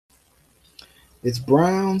It's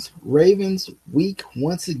Browns Ravens week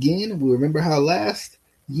once again. We remember how last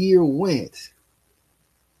year went,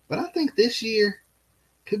 but I think this year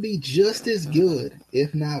could be just as good,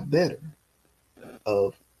 if not better,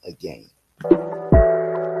 of a game.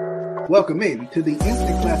 Welcome in to the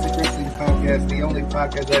Instant Classic Wrestling Podcast, the only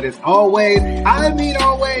podcast that is always, I mean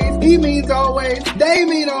always, he means always, they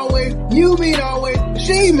mean always, you mean always,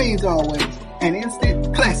 she means always, an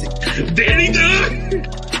instant classic. Danny Dunn!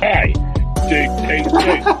 Hi, Jake.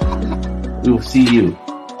 We will see you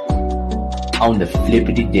on the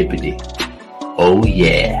flippity dippity. Oh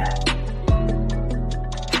yeah.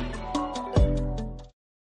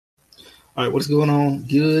 All right, what's going on,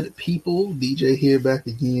 good people? DJ here back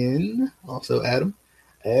again. Also, Adam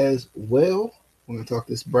as well. We're going to talk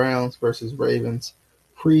this Browns versus Ravens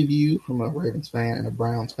preview from a Ravens fan and a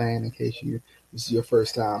Browns fan in case this is your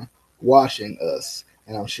first time watching us.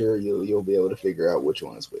 And I'm sure you'll be able to figure out which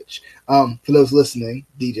one is which. For those listening,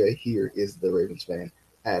 DJ here is the Ravens fan.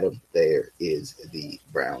 Adam there is the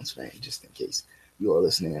Browns fan, just in case you are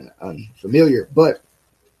listening and unfamiliar. But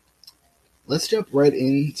let's jump right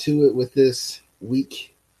into it with this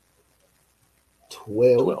week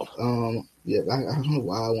 12. I don't know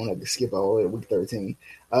why I wanted to skip all the way to week 13.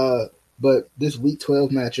 But this week 12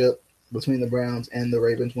 matchup between the Browns and the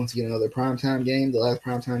Ravens, once again, another primetime game. The last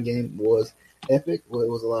primetime game was epic. Well, it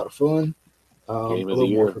was a lot of fun. Game of a little the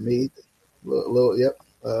year. more for me.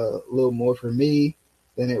 A little more for me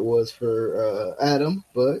than it was for Adam,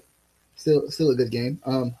 but still a good game.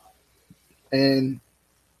 And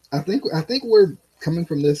I think we're coming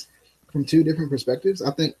from this from two different perspectives.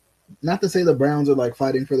 I think, not to say the Browns are like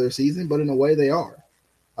fighting for their season, but in a way they are.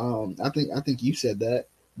 I think you said that.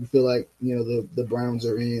 You feel like, the Browns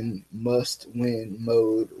are in must-win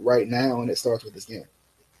mode right now, and it starts with this game.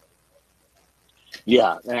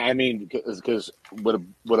 Yeah, I mean, because what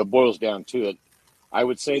it boils down to it, I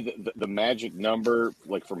would say that the magic number,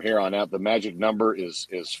 like from here on out, the magic number is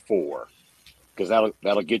 4, because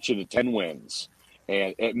that'll get you to 10 wins.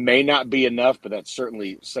 And it may not be enough, but that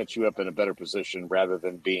certainly sets you up in a better position rather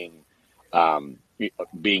than being 9-8,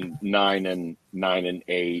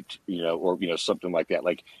 or something like that.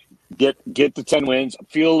 Like get to 10 wins.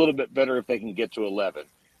 Feel a little bit better if they can get to 11.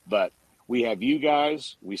 But we have you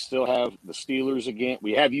guys. We still have the Steelers again.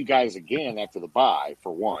 We have you guys again after the bye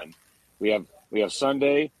for one. We have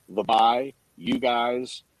Sunday, the bye, you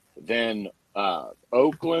guys, then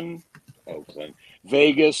Oakland,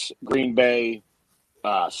 Vegas, Green Bay,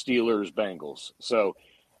 Steelers, Bengals. So,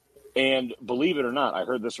 and believe it or not, I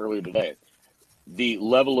heard this earlier today, the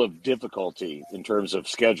level of difficulty in terms of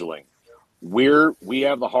scheduling, we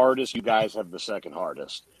have the hardest, you guys have the second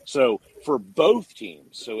hardest. So for both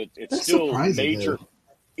teams, so it's That's still major.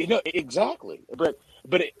 Exactly. But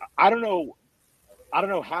I don't know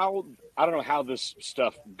how this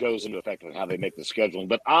stuff goes into effect and how they make the scheduling.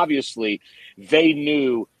 But obviously, they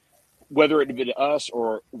knew, whether it had been us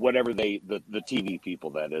or whatever the TV people,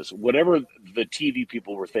 that is, whatever the TV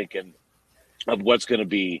people were thinking of what's going to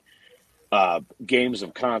be games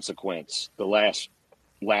of consequence the last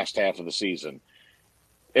half of the season,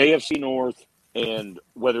 AFC North, and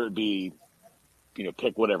whether it be,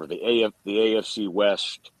 pick whatever, the AFC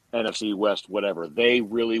West, NFC West, whatever, they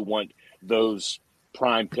really want those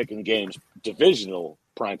prime picking games, divisional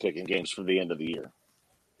prime picking games for the end of the year.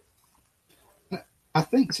 I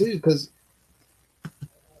think too, because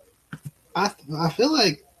I feel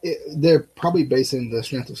like they're probably basing the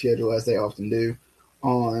strength of schedule, as they often do,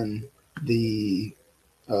 on the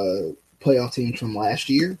playoff teams from last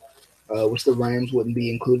year, which the Rams wouldn't be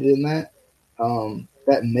included in that.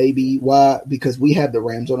 That may be why, because we have the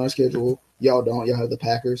Rams on our schedule. Y'all don't. Y'all have the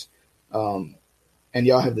Packers, and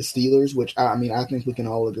y'all have the Steelers, which I think we can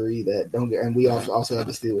all agree that and we also have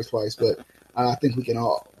the Steelers twice, but I think we can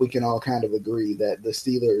all kind of agree that the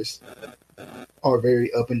Steelers are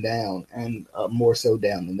very up and down, and more so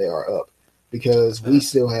down than they are up, because we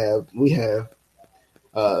have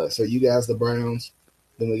so you guys, the Browns,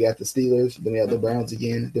 then we got the Steelers, then we have the Browns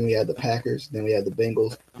again, then we have the Packers, then we have the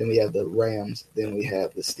Bengals, then we have the Rams, then we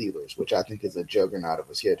have the Steelers, which I think is a juggernaut of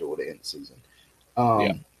a schedule to end the season.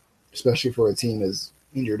 Especially for a team as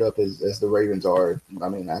injured up as the Ravens are. I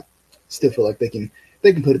mean, I still feel like they can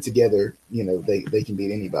put it together. They can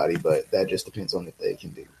beat anybody, but that just depends on if they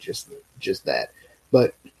can do just that.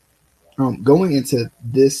 But going into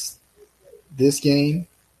this game,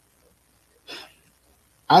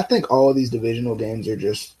 I think all of these divisional games are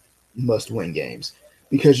just must-win games,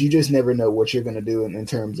 because you just never know what you're going to do in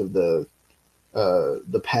terms of the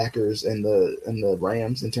Packers and the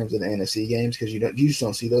Rams in terms of the NFC games, because you just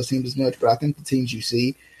don't see those teams as much. But I think the teams you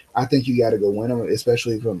see I think you got to go win them,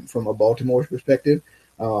 especially from a Baltimore perspective.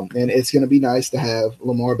 And it's going to be nice to have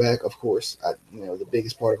Lamar back, of course. The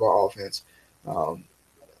biggest part of our offense, um,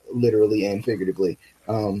 literally and figuratively.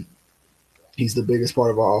 Um, he's the biggest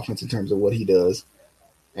part of our offense in terms of what he does,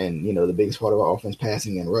 and the biggest part of our offense,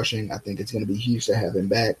 passing and rushing. I think it's going to be huge to have him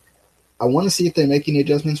back. I want to see if they make any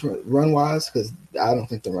adjustments run wise, because I don't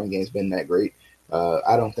think the run game's been that great.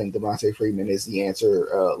 I don't think Devontae Freeman is the answer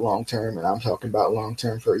long term, and I'm talking about long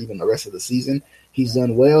term for even the rest of the season. He's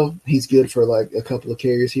done well. He's good for like a couple of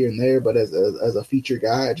carries here and there, but as a feature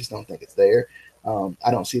guy, I just don't think it's there.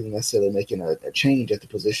 I don't see them necessarily making a change at the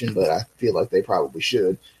position, but I feel like they probably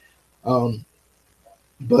should. Um,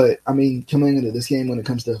 but I mean, coming into this game, when it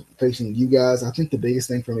comes to facing you guys, I think the biggest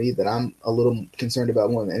thing for me that I'm a little concerned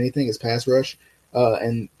about more than anything is pass rush,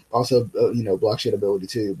 and also block shed ability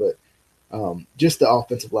too. But just the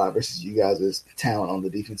offensive line versus you guys' talent on the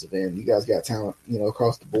defensive end. You guys got talent,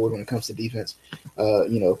 across the board when it comes to defense.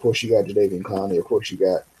 Of course, you got Jadeveon Clowney. Of course, you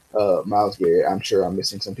got Myles Garrett. I'm sure I'm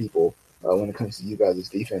missing some people when it comes to you guys'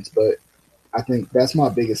 defense, but I think that's my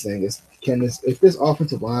biggest thing is if this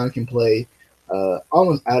offensive line can play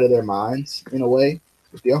almost out of their minds in a way,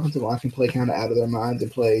 if the offensive line can play kind of out of their minds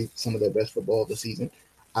and play some of their best football of the season,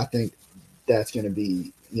 I think that's going to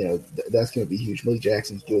be that's going to be huge. Malik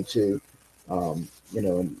Jackson's good too, and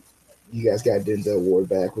you guys got Denzel Ward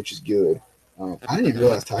back, which is good. I didn't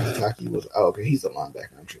realize Taki was okay. He's a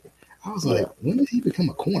linebacker. I'm tripping. I was like, when did he become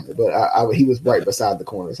a corner? But he was right beside the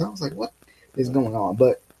corner, so I was like, what is going on?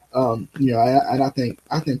 But I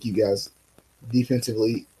think you guys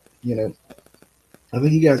defensively, I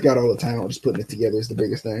think you guys got all the talent. Just putting it together is the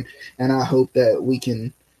biggest thing, and I hope that we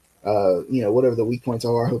can, whatever the weak points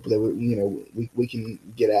are, I hope that we can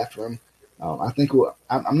get after them. I think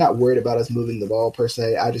I'm not worried about us moving the ball per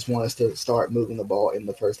se. I just want us to start moving the ball in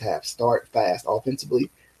the first half. Start fast offensively.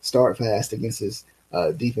 Start fast against this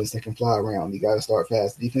defense that can fly around. You got to start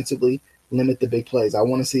fast defensively. Limit the big plays. I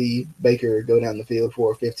want to see Baker go down the field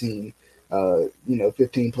for a 15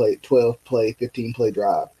 play, 12 play, 15 play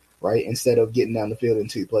drive, right? Instead of getting down the field in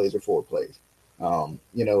 2 plays or 4 plays. And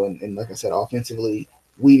like I said, offensively,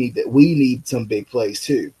 we need some big plays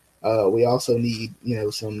too. We also need,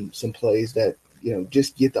 some plays that,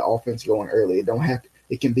 just get the offense going early.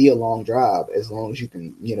 It can be a long drive as long as you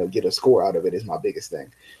can, get a score out of it is my biggest thing.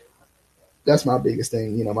 That's my biggest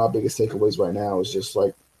thing. My biggest takeaways right now is just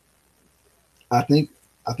like, I think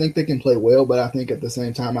they can play well, but I think at the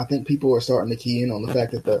same time, I think people are starting to key in on the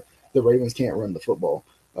fact that the Ravens can't run the football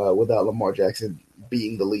without Lamar Jackson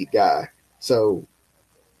being the lead guy. So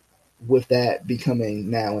with that becoming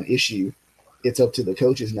now an issue, it's up to the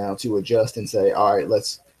coaches now to adjust and say, all right,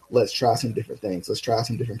 let's try some different things. Let's try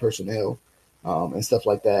some different personnel and stuff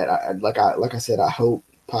like that. Like I said, I hope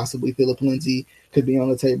possibly Philip Lindsay could be on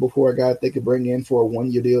the table for a guy that they could bring in for a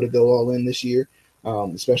 1-year deal to go all in this year.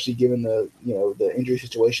 Especially given the injury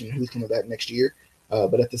situation and who's coming back next year.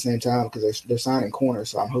 But at the same time, because they're signing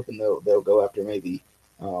corners, so I'm hoping they'll go after maybe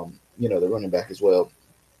the running back as well,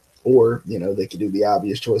 or they could do the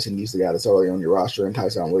obvious choice and use the guy that's already on your roster and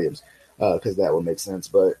Tyson Williams, because that would make sense.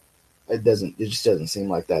 But it just doesn't seem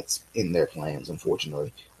like that's in their plans,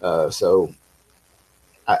 unfortunately. So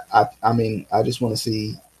I mean, I just want to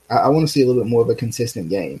see. I want to see a little bit more of a consistent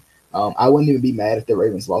game. I wouldn't even be mad if the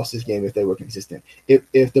Ravens lost this game if they were consistent.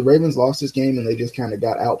 If the Ravens lost this game and they just kind of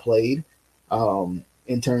got outplayed,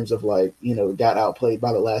 in terms of got outplayed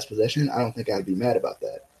by the last possession, I don't think I'd be mad about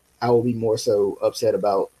that. I will be more so upset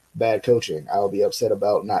about bad coaching. I will be upset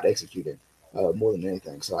about not executing more than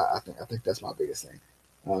anything. So I think that's my biggest thing.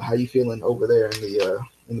 How you feeling over there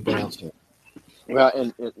in the Browns camp? Well,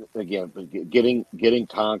 and again, getting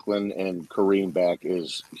Conklin and Kareem back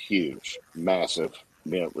is huge, massive.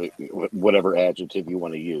 Whatever adjective you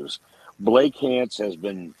want to use. Blake Hance has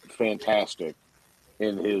been fantastic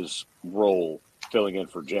in his role filling in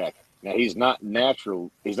for Jack. Now he's not a natural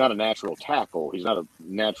tackle. He's not a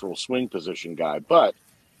natural swing position guy, but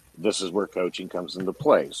this is where coaching comes into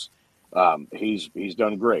place. He's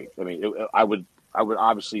done great. I mean, I would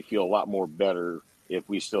obviously feel a lot more better if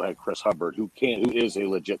we still had Chris Hubbard, who is a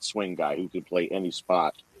legit swing guy who could play any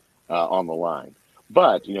spot on the line.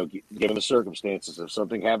 But, given the circumstances, if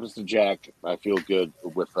something happens to Jack, I feel good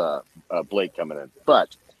with Blake coming in.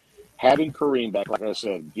 But having Kareem back, like I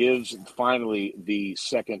said, gives finally the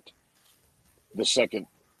second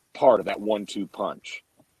part of that 1-2 punch.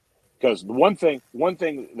 Because the one thing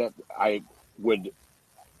that I would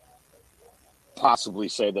possibly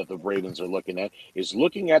say that the Ravens are looking at is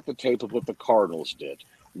looking at the tape of what the Cardinals did,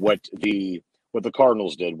 what the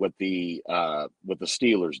Cardinals did, what the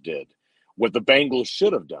Steelers did, what the Bengals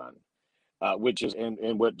should have done. which is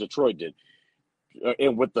and what Detroit did,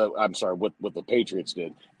 and what the Patriots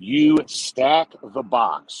did. You stack the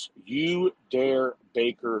box. You dare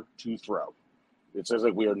Baker to throw. It says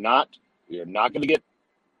like we are not going to get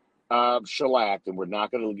shellacked, and we're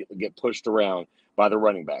not going to get pushed around by the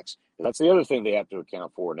running backs. And that's the other thing they have to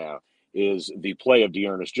account for now is the play of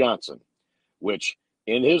Dearness Johnson, which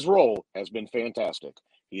in his role has been fantastic.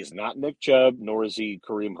 He is not Nick Chubb, nor is he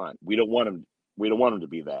Kareem Hunt. We don't want him to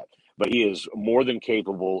be that. But he is more than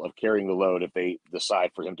capable of carrying the load if they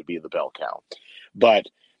decide for him to be the bell cow. But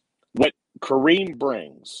what Kareem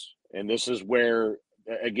brings, and this is where,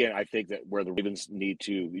 again, I think that where the Ravens need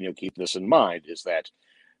to, keep this in mind, is that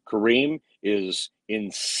Kareem is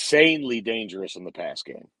insanely dangerous in the pass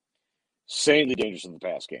game. Insanely dangerous in the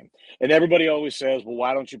pass game. And everybody always says, well,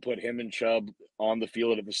 why don't you put him and Chubb on the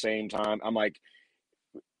field at the same time? I'm like,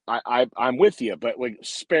 I'm with you, but like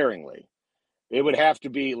sparingly. It would have to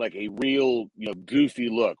be like a real, goofy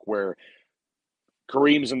look where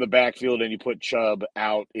Kareem's in the backfield and you put Chubb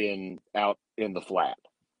out in the flat.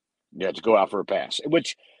 To go out for a pass,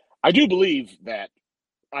 which I do believe that.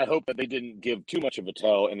 I hope that they didn't give too much of a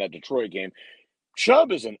tell in that Detroit game.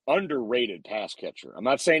 Chubb is an underrated pass catcher. I'm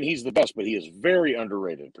not saying he's the best, but he is very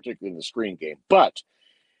underrated, particularly in the screen game. But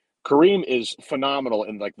Kareem is phenomenal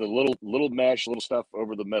in like the little mesh, little stuff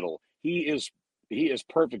over the middle. He is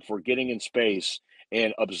perfect for getting in space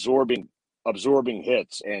and absorbing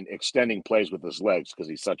hits and extending plays with his legs because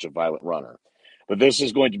he's such a violent runner. But this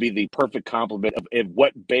is going to be the perfect complement of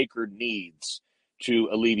what Baker needs to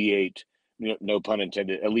alleviate, no pun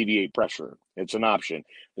intended, alleviate pressure. It's an option.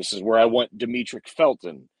 This is where I want Demetric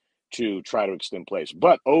Felton to try to extend plays.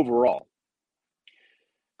 But overall,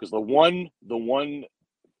 because the one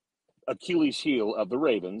Achilles heel of the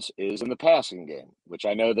Ravens is in the passing game, which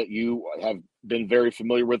I know that you have been very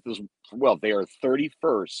familiar with as well. They are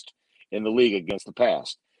 31st in the league against the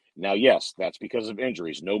pass. Now, yes, that's because of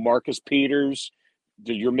injuries. No Marcus Peters.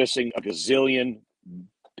 You're missing a gazillion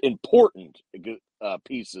important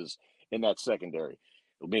pieces in that secondary.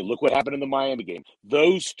 I mean, look what happened in the Miami game.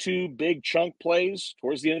 Those two big chunk plays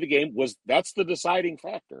towards the end of the game that's the deciding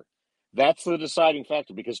factor. That's the deciding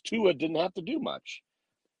factor because Tua didn't have to do much.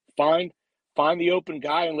 Find the open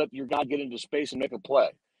guy and let your guy get into space and make a play.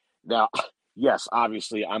 Now, yes,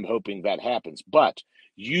 obviously I'm hoping that happens, but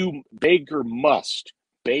Baker must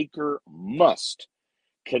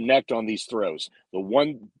connect on these throws. The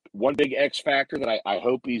one big X factor that I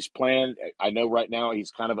hope he's playing, I know right now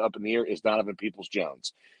he's kind of up in the air, is Donovan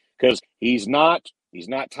Peoples-Jones. Because he's not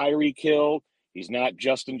Tyreek Hill, he's not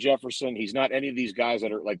Justin Jefferson, he's not any of these guys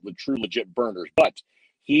that are like the true legit burners, but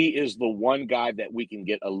he is the one guy that we can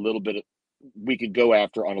we could go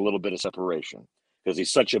after on a little bit of separation because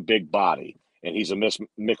he's such a big body and he's a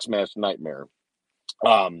mixed match nightmare.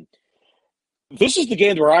 This is the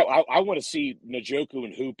game where I want to see Njoku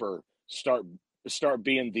and Hooper start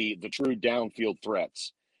being the true downfield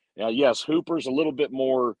threats. Now, yes, Hooper's a little bit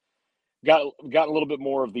more got a little bit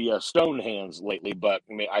more of the stone hands lately, but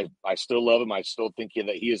I mean, I still love him. I still think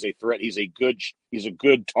that he is a threat. He's a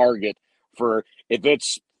good target for if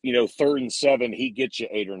it's 3rd and 7, he gets you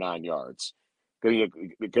 8 or 9 yards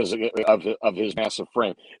because of his massive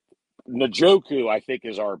frame. Njoku, I think,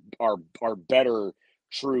 is our better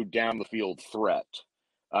true down the field threat.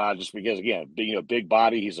 Just because, again, big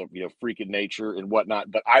body, he's a freak in nature and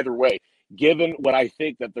whatnot. But either way, given what I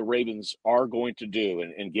think that the Ravens are going to do,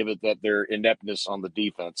 and given that their ineptness on the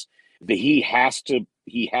defense, that he has to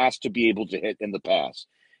be able to hit in the pass.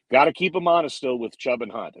 Got to keep him honest still with Chubb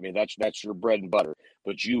and Hunt. I mean, that's your bread and butter.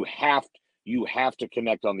 But you have to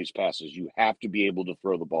connect on these passes. You have to be able to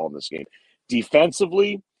throw the ball in this game.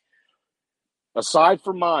 Defensively, aside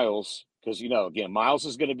from Miles, because again, Miles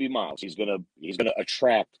is going to be Miles. He's going to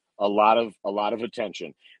attract a lot of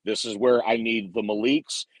attention. This is where I need the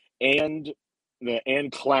Maliks and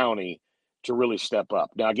Clowney to really step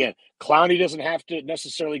up. Now, again, Clowney doesn't have to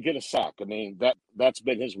necessarily get a sack. I mean, that's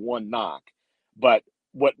been his one knock. But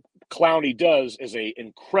what Clowney does is a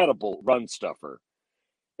incredible run stuffer.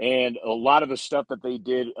 And a lot of the stuff that they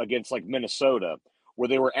did against like Minnesota, where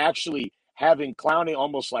they were actually having Clowney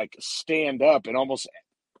almost like stand up and almost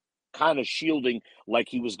kind of shielding like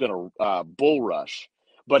he was going to bull rush,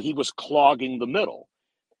 but he was clogging the middle,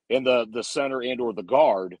 and the center and or the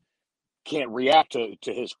guard can't react to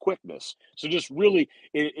his quickness. So just really,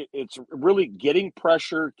 it's really getting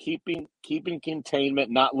pressure, keeping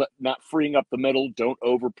containment, not freeing up the middle, don't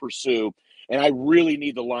over pursue. And I really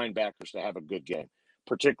need the linebackers to have a good game,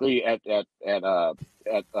 particularly at the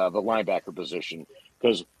linebacker position,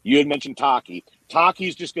 because you had mentioned Taki.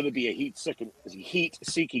 Taki's just going to be a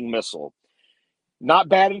heat-seeking missile. Not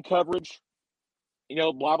bad in coverage,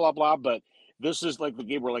 blah, blah, blah. But this is like the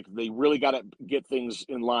game where like they really got to get things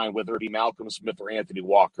in line, whether it be Malcolm Smith or Anthony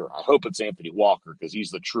Walker. I hope it's Anthony Walker because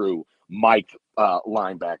he's the true Mike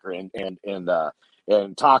linebacker,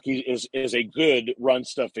 and Taki is a good run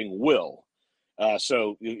stuffing Will.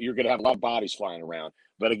 So you're going to have a lot of bodies flying around.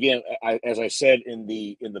 But again, as I said in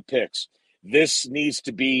the picks, this needs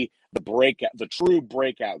to be the true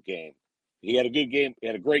breakout game. He had a good game. He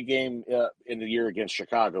had a great game in the year against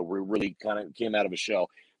Chicago, where he really kind of came out of his shell.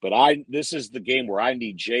 But this is the game where I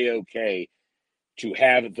need JOK to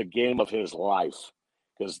have the game of his life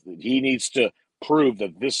because he needs to prove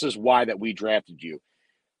that this is why that we drafted you.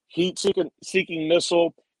 Heat-seeking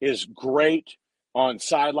missile is great on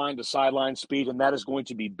sideline to sideline speed, and that is going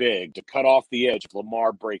to be big to cut off the edge if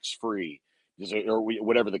Lamar breaks free, or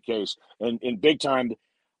whatever the case. And in big time,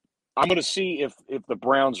 I'm going to see if the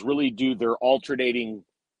Browns really do their alternating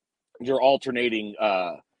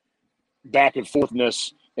back and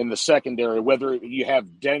forthness in the secondary, whether you have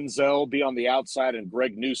Denzel be on the outside and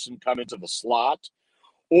Greg Newsome come into the slot,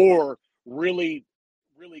 or really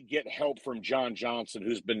get help from John Johnson,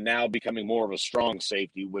 who's been now becoming more of a strong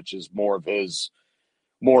safety, which is more of his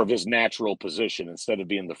natural position instead of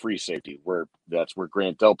being the free safety, where that's where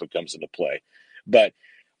Grant Delpit comes into play. But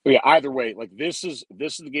yeah, either way, like this is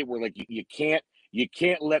the game where like you can't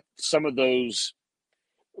let some of those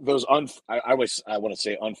I want to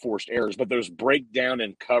say unforced errors, but those breakdown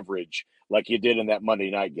in coverage like you did in that Monday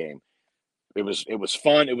night game. It was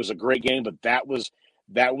fun. It was a great game, but that was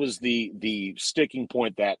the sticking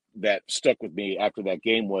point that stuck with me after that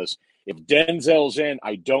game was if Denzel's in,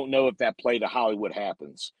 I don't know if that play to Hollywood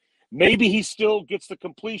happens. Maybe he still gets the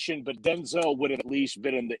completion, but Denzel would have at least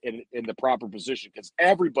been in the proper position because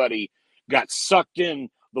everybody got sucked in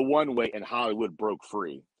the one way and Hollywood broke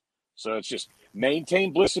free. So it's just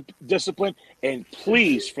maintain discipline and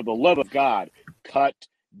please, for the love of God, cut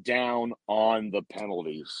down on the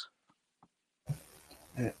penalties.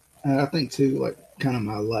 And I think too, like kind of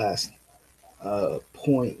my last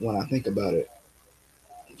point when I think about it,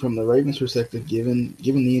 from the Ravens' perspective, given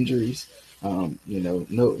the injuries, no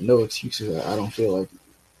excuses. I don't feel like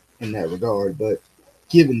in that regard, but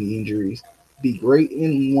given the injuries, be great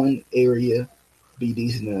in one area, be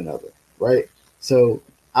decent in another, right? So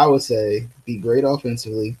I would say be great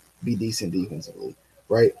offensively, be decent defensively,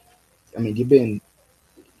 right? I mean, you've been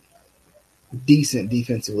decent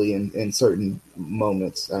defensively in certain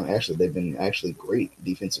moments. Actually, they've been actually great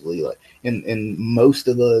defensively. Like in most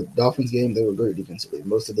of the Dolphins game, they were great defensively.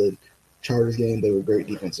 Most of the Chargers game, they were great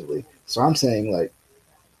defensively. So I'm saying, like,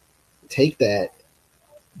 take that,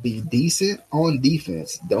 be decent on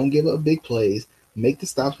defense. Don't give up big plays. Make the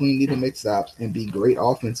stops when you need to make stops, and be great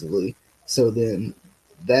offensively. So then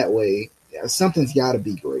that way, something's got to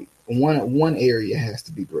be great. One area has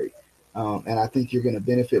to be great. And I think you're going to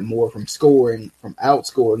benefit more from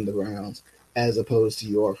outscoring the Browns as opposed to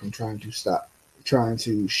you are from trying to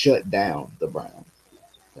shut down the Browns.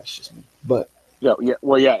 That's just me. But yeah.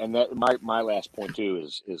 And that my last point too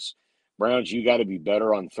is Browns, you got to be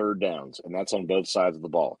better on third downs, and that's on both sides of the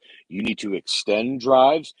ball. You need to extend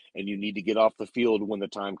drives, and you need to get off the field when the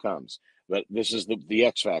time comes. But this is the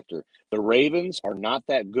X factor. The Ravens are not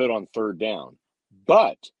that good on third down,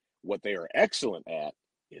 but what they are excellent at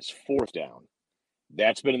is fourth down.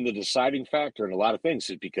 That's been the deciding factor in a lot of things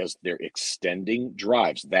is because they're extending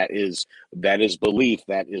drives. That is belief.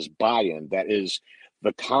 That is buy-in. That is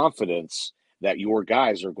the confidence that your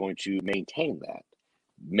guys are going to maintain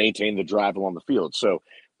the drive along the field. So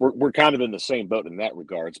we're kind of in the same boat in that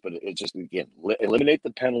regards, but it's just, again, eliminate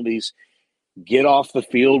the penalties, get off the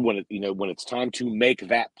field when it's time to make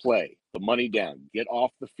that play, the money down, get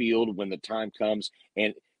off the field when the time comes,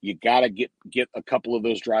 and you got to get a couple of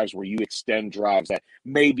those drives where you extend drives that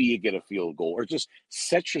maybe you get a field goal or just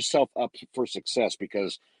set yourself up for success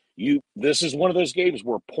because this is one of those games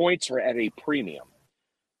where points are at a premium.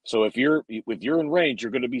 So if you're in range, you're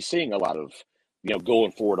going to be seeing a lot of,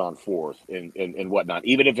 going forward on fourth and whatnot,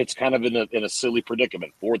 even if it's kind of in a silly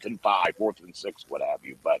predicament, 4th and 5, 4th and 6, what have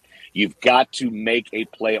you. But you've got to make a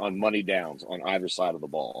play on money downs on either side of the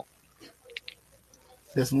ball.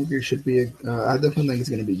 Definitely should be I definitely think it's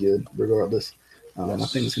going to be good regardless. Yes. I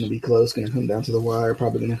think it's going to be close. Going to come down to the wire.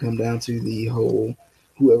 Probably going to come down to the whole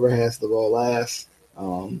whoever has the ball last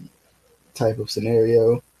type of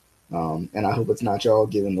scenario. And I hope it's not y'all,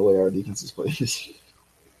 given the way our defense is playing this year.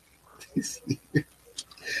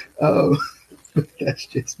 That's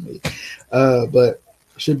just me. But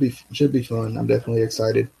should be fun. I'm definitely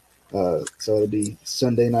excited. So it'll be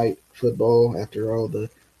Sunday night football after all the.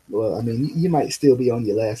 Well, I mean, you might still be on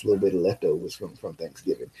your last little bit of leftovers from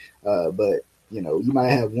Thanksgiving, but you might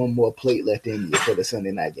have one more plate left in you for the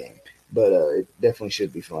Sunday night game. But it definitely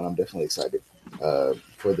should be fun. I'm definitely excited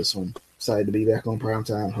for this one. Excited to be back on prime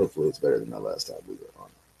time. Hopefully, it's better than the last time we were on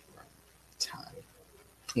prime time.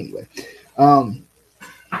 Anyway,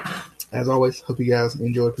 as always, hope you guys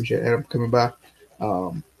enjoy. Appreciate Adam coming by.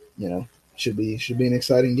 Should be an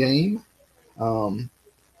exciting game.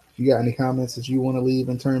 If you got any comments that you want to leave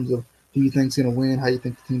in terms of who you think's going to win, how you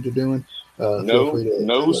think the teams are doing, feel free to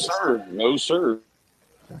no, sir. No, sir.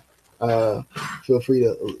 Feel free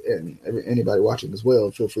to, and anybody watching as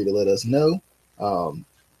well, feel free to let us know.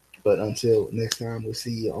 But until next time, we'll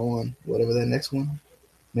see you on whatever that next one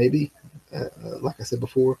may be. Like I said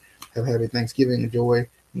before, have a happy Thanksgiving. Enjoy,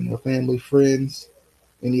 family, friends,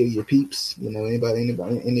 any of your peeps, anybody,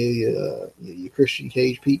 any of your Christian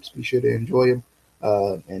Cage peeps. Be sure to enjoy them,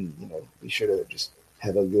 and be sure to just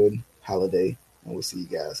have a good holiday. And we'll see you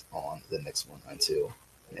guys on the next one. Until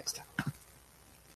next time.